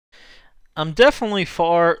I'm definitely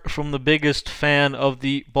far from the biggest fan of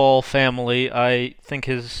the Ball family. I think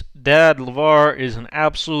his dad, LaVar, is an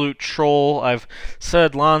absolute troll. I've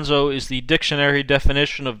said Lonzo is the dictionary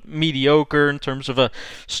definition of mediocre in terms of a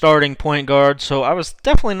starting point guard, so I was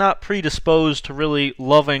definitely not predisposed to really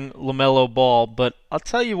loving LaMelo Ball. But I'll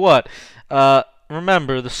tell you what,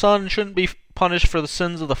 remember, the son shouldn't be punished for the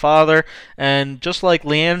sins of the father, and just like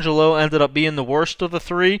LiAngelo ended up being the worst of the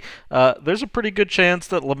three, there's a pretty good chance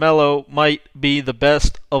that LaMelo might be the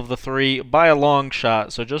best of the three by a long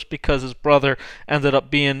shot. So just because his brother ended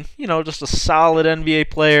up being, just a solid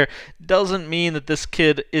NBA player doesn't mean that this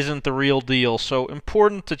kid isn't the real deal. So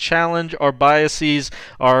important to challenge our biases,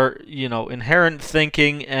 our, inherent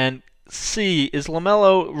thinking, and see, is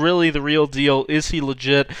LaMelo really the real deal? Is he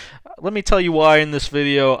legit? Let me tell you why in this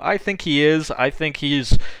video. I think he is. I think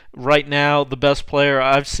he's right now the best player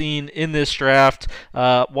I've seen in this draft.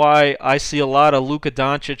 Why I see a lot of Luka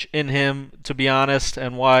Doncic in him, to be honest,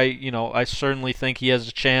 and why, I certainly think he has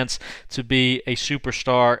a chance to be a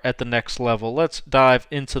superstar at the next level. Let's dive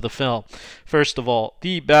into the film. First of all,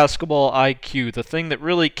 the basketball IQ, the thing that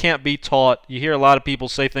really can't be taught. You hear a lot of people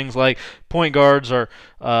say things like point guards are,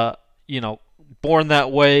 born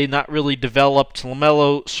that way, not really developed.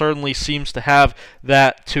 LaMelo certainly seems to have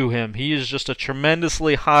that to him. He is just a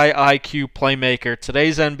tremendously high IQ playmaker.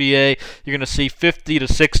 Today's NBA, you're going to see 50 to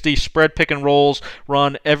 60 spread pick and rolls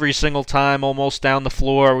run every single time, almost down the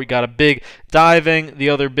floor. We got a big diving, the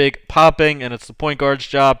other big popping, and it's the point guard's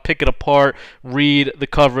job. Pick it apart, read the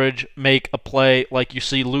coverage, make a play like you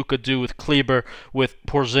see Luka do with Kleber, with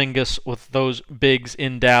Porzingis, with those bigs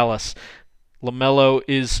in Dallas. LaMelo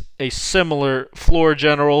is a similar floor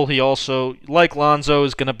general. He also, like Lonzo,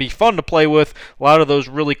 is going to be fun to play with. A lot of those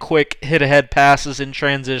really quick hit-ahead passes in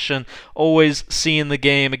transition. Always seeing the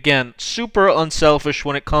game. Again, super unselfish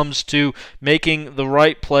when it comes to making the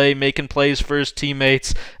right play, making plays for his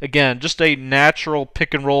teammates. Again, just a natural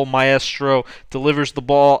pick-and-roll maestro. Delivers the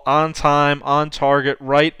ball on time, on target,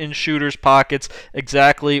 right in shooters' pockets,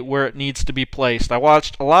 exactly where it needs to be placed. I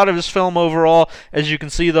watched a lot of his film overall. As you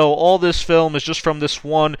can see, though, all this film is just from this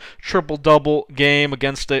one triple-double game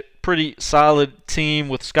against a pretty solid team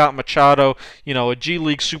with Scott Machado, a G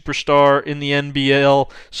League superstar in the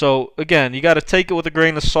NBL. So, again, you got to take it with a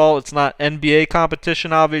grain of salt. It's not NBA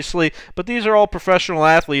competition, obviously, but these are all professional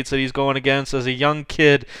athletes that he's going against as a young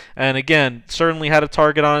kid. And, again, certainly had a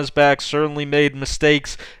target on his back, certainly made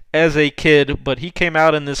mistakes as a kid, but he came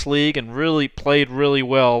out in this league and really played really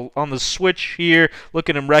well. On the switch here, look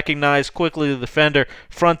at him recognize quickly the defender,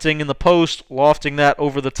 fronting in the post, lofting that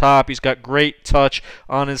over the top. He's got great touch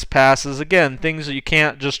on his passes. Again, things that you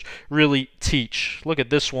can't just really teach. Look at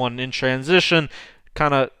this one in transition,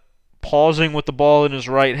 kind of pausing with the ball in his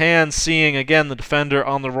right hand, seeing again the defender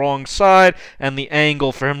on the wrong side, and the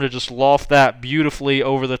angle for him to just loft that beautifully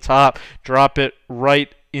over the top, drop it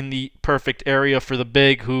right in the perfect area for the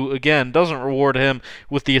big, who again doesn't reward him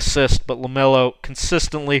with the assist, but LaMelo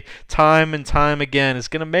consistently, time and time again, is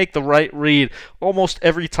going to make the right read almost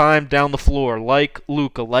every time down the floor, like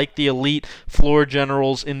Luka, like the elite floor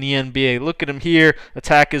generals in the NBA. Look at him here,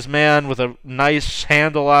 attack his man with a nice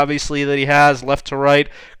handle, obviously, that he has, left to right,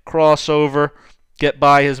 crossover, get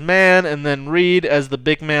by his man, and then read as the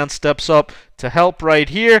big man steps up to help right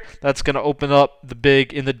here. That's going to open up the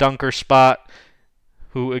big in the dunker spot,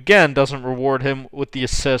 who again doesn't reward him with the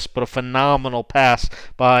assist, but a phenomenal pass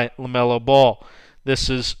by LaMelo Ball. This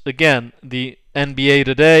is, again, the NBA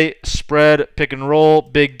today. Spread, pick and roll,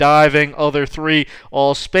 big diving, other three,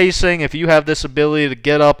 all spacing. If you have this ability to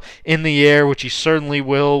get up in the air, which he certainly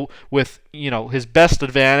will with, his best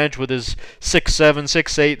advantage with his 6'7",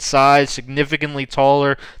 6'8" size, significantly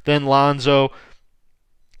taller than Lonzo,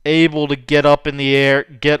 able to get up in the air,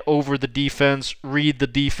 get over the defense, read the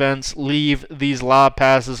defense, leave these lob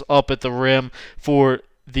passes up at the rim for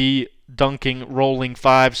the dunking rolling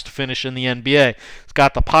fives to finish in the NBA. It's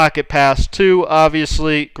got the pocket pass too,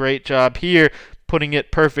 obviously. Great job here, putting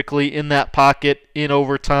it perfectly in that pocket in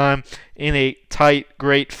overtime in a tight,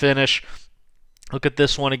 great finish. Look at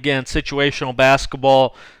this one again, situational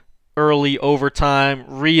basketball, early overtime,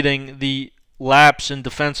 reading the lapse in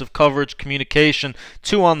defensive coverage, communication,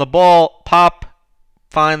 2 on the ball, pop,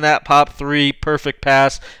 find that pop 3, perfect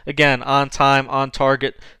pass. Again, on time, on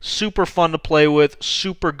target, super fun to play with,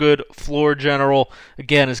 super good floor general.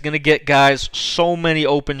 Again, is going to get guys so many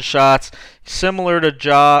open shots. Similar to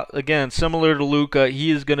Ja, again, similar to Luka,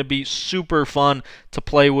 he is going to be super fun to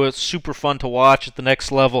play with, super fun to watch at the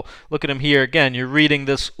next level. Look at him here. Again, you're reading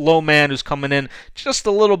this low man who's coming in just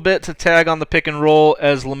a little bit to tag on the pick and roll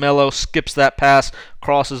as LaMelo skips that pass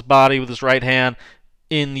across his body with his right hand.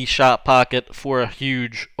 in the shot pocket for a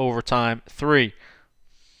huge overtime three.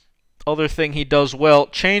 Other thing he does well,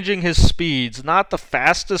 changing his speeds. Not the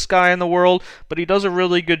fastest guy in the world, but he does a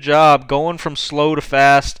really good job going from slow to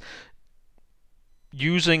fast,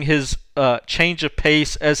 using his change of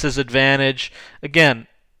pace as his advantage. Again,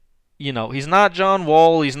 you know, he's not John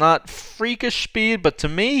Wall, he's not freakish speed, but to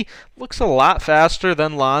me, looks a lot faster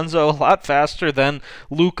than Lonzo, a lot faster than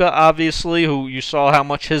Luka, obviously, who you saw how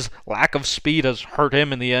much his lack of speed has hurt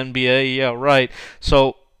him in the NBA. Yeah, right.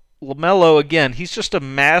 So LaMelo, again, he's just a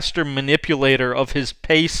master manipulator of his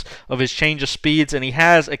pace, of his change of speeds, and he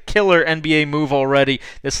has a killer NBA move already.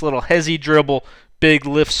 This little hezzy dribble, big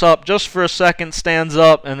lifts up just for a second, stands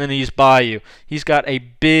up, and then he's by you. He's got a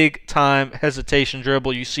big-time hesitation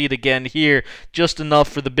dribble. You see it again here, just enough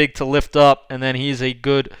for the big to lift up, and then he's a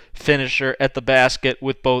good finisher at the basket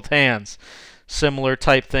with both hands. Similar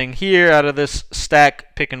type thing here out of this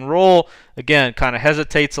stack pick and roll. Again, kind of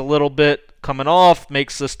hesitates a little bit coming off,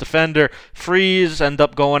 makes this defender freeze, end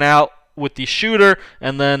up going out with the shooter,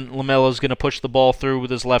 and then LaMelo's going to push the ball through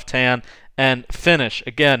with his left hand and finish.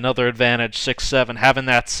 Again, another advantage, 6'7", having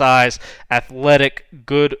that size, athletic,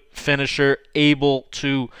 good finisher, able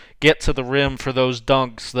to get to the rim for those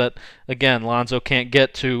dunks that, again, Lonzo can't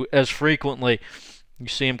get to as frequently. You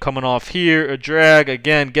see him coming off here, a drag,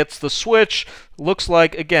 again, gets the switch. Looks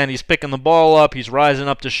like, again, he's picking the ball up, he's rising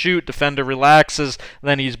up to shoot, defender relaxes,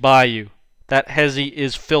 then he's by you. That hezzy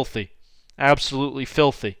is filthy, absolutely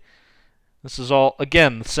filthy. This is all,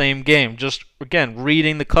 again, the same game. Just, again,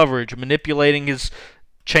 reading the coverage, manipulating his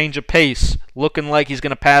change of pace, looking like he's going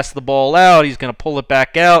to pass the ball out, he's going to pull it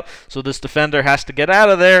back out, so this defender has to get out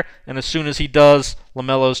of there, and as soon as he does,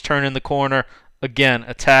 LaMelo's turning the corner, again,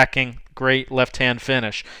 attacking, great left-hand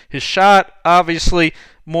finish. His shot, obviously,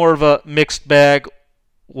 more of a mixed bag,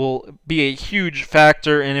 will be a huge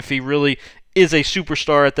factor, and if he really is a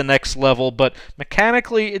superstar at the next level, but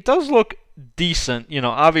mechanically, it does look decent. You know,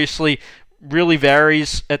 obviously, really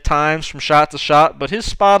varies at times from shot to shot, but his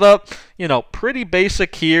spot up, you know, pretty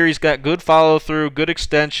basic here. He's got good follow-through, good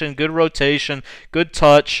extension, good rotation, good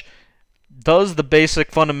touch, does the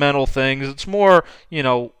basic fundamental things. It's more, you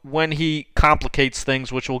know, when he complicates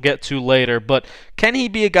things, which we'll get to later, but can he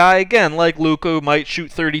be a guy, again, like Luka, who might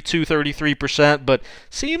shoot 32, 33%, but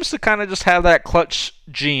seems to kind of just have that clutch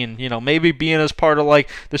gene, you know, maybe being as part of, like,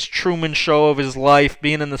 this Truman Show of his life,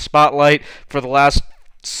 being in the spotlight for the last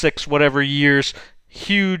 6 whatever years.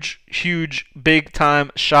 Huge, huge,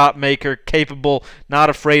 big-time shot maker, capable, not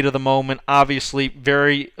afraid of the moment, obviously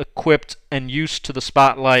very equipped and used to the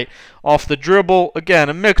spotlight. Off the dribble, again,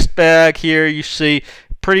 a mixed bag here. You see,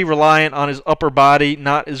 pretty reliant on his upper body,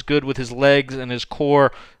 not as good with his legs and his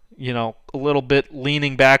core, you know, a little bit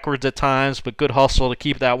leaning backwards at times, but good hustle to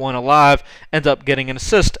keep that one alive. Ends up getting an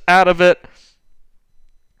assist out of it.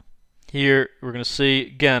 Here, we're going to see,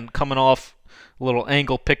 again, coming off a little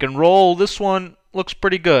angle pick and roll. This one looks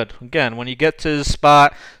pretty good. Again, when you get to his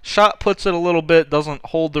spot, shot puts it a little bit, doesn't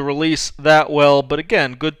hold the release that well, but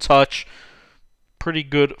again, good touch, pretty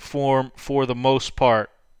good form for the most part.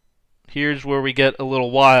 Here's where we get a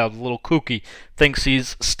little wild, a little kooky. Thinks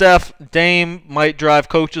he's Steph. Dame might drive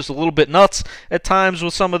coaches a little bit nuts at times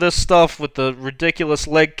with some of this stuff, with the ridiculous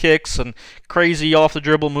leg kicks and crazy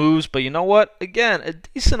off-the-dribble moves. But you know what? Again, a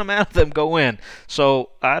decent amount of them go in. So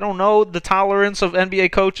I don't know the tolerance of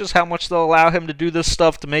NBA coaches, how much they'll allow him to do this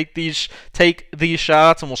stuff to take these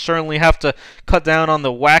shots, and we'll certainly have to cut down on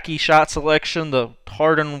the wacky shot selection, the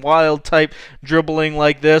hard and wild type dribbling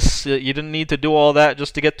like this. You didn't need to do all that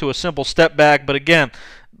just to get to a simple step back. But again,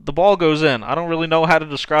 the ball goes in. I don't really know how to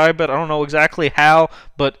describe it. I don't know exactly how,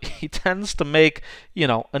 but he tends to make, you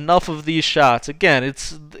know, enough of these shots. Again,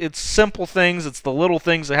 it's simple things. It's the little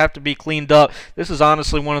things that have to be cleaned up. This is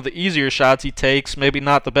honestly one of the easier shots he takes. Maybe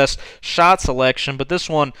not the best shot selection, but this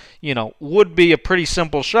one, you know, would be a pretty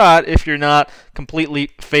simple shot if you're not completely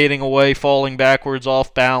fading away, falling backwards,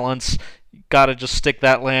 off balance. Got to just stick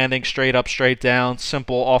that landing straight up, straight down,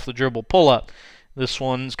 simple off the dribble pull up. This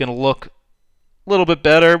one's going to look a little bit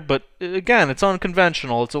better, but again, it's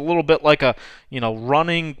unconventional. It's a little bit like a, you know,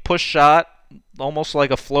 running push shot, almost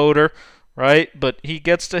like a floater, right? But he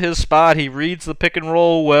gets to his spot, he reads the pick and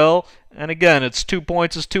roll well, and again, it's 2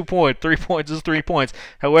 points is 2 points, 3 points is 3 points.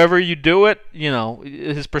 However you do it, you know,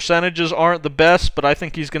 his percentages aren't the best, but I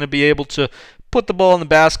think he's going to be able to put the ball in the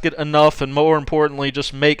basket enough, and more importantly,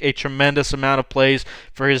 just make a tremendous amount of plays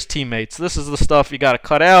for his teammates. This is the stuff you got to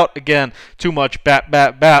cut out. Again, too much bat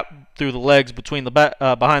through the legs, between the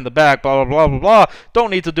behind the back, blah, blah, blah, blah, blah. Don't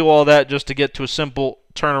need to do all that just to get to a simple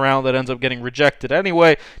turnaround that ends up getting rejected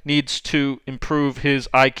anyway. Needs to improve his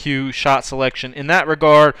IQ shot selection in that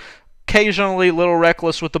regard. occasionally a little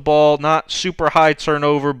reckless with the ball, not super high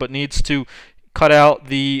turnover, but needs to cut out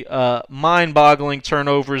the mind-boggling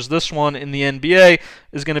turnovers. This one in the NBA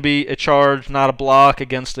is going to be a charge, not a block,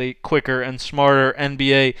 against a quicker and smarter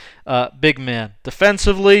NBA big man.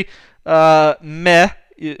 Defensively, meh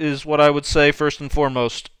is what I would say first and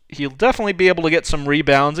foremost. He'll definitely be able to get some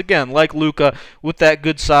rebounds, again, like Luka, with that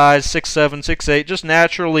good size, 6'7", 6'8", just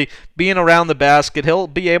naturally being around the basket. He'll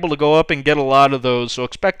be able to go up and get a lot of those, so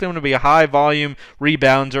expect him to be a high-volume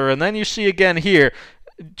rebounder. And then you see again here,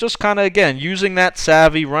 just kind of, again, using that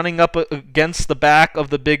savvy, running up against the back of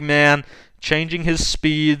the big man, changing his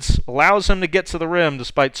speeds, allows him to get to the rim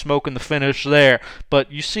despite smoking the finish there.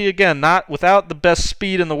 But you see, again, not without the best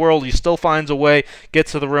speed in the world, he still finds a way,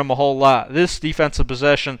 gets to the rim a whole lot. This defensive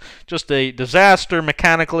possession, just a disaster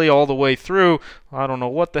mechanically all the way through. I don't know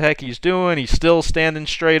what the heck he's doing. He's still standing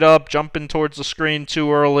straight up, jumping towards the screen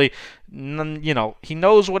too early. You know, he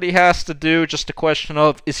knows what he has to do, just a question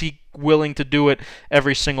of, is he willing to do it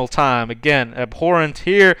every single time? Again, abhorrent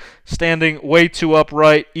here, standing way too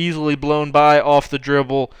upright, easily blown by off the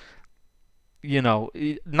dribble. You know,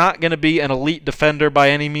 not going to be an elite defender by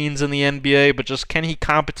any means in the NBA, but just can he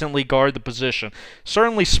competently guard the position?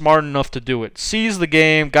 Certainly smart enough to do it. Sees the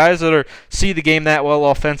game. Guys that see the game that well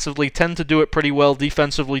offensively tend to do it pretty well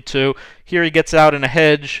defensively too. Here he gets out in a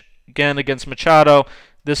hedge, again against Machado.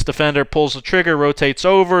 This defender pulls the trigger, rotates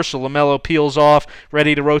over, so LaMelo peels off,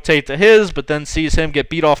 ready to rotate to his, but then sees him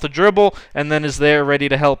get beat off the dribble, and then is there ready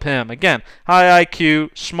to help him. Again, high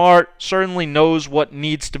IQ, smart, certainly knows what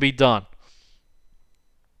needs to be done.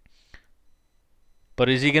 But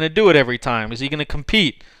is he going to do it every time? Is he going to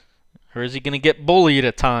compete? Or is he going to get bullied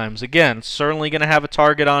at times? Again, certainly going to have a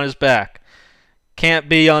target on his back. Can't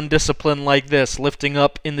be undisciplined like this, lifting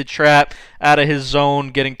up in the trap, out of his zone,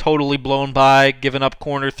 getting totally blown by, giving up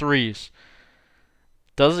corner threes.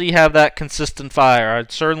 Does he have that consistent fire? I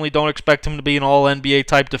certainly don't expect him to be an all-NBA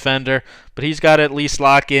type defender, but he's got to at least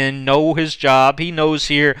lock in, know his job. He knows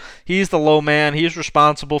here he's the low man. He's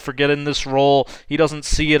responsible for getting this roll. He doesn't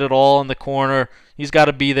see it at all in the corner. He's got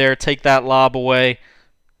to be there, take that lob away,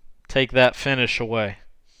 take that finish away.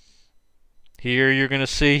 Here you're going to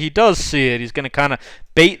see he does see it. He's going to kind of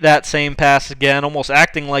bait that same pass again, almost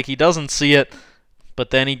acting like he doesn't see it,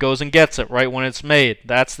 but then he goes and gets it right when it's made.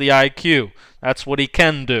 That's the IQ. That's what he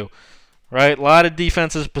can do. Right? A lot of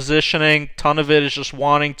defensive positioning. Ton of it is just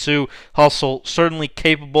wanting to hustle. Certainly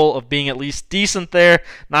capable of being at least decent there.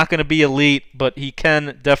 Not going to be elite, but he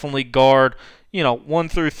can definitely guard, you know, 1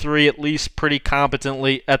 through 3 at least pretty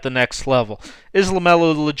competently at the next level. Is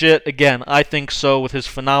LaMelo legit? Again, I think so with his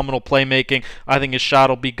phenomenal playmaking. I think his shot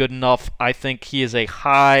will be good enough. I think he is a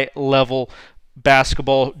high-level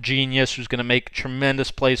basketball genius who's going to make tremendous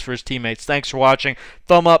plays for his teammates. Thanks for watching.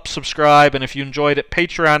 Thumb up, subscribe, and if you enjoyed it,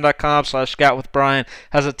 patreon.com/ScoutWithBryan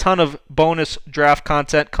has a ton of bonus draft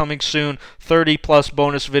content coming soon, 30+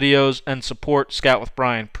 bonus videos, and support Scout with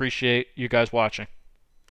Bryan. Appreciate you guys watching.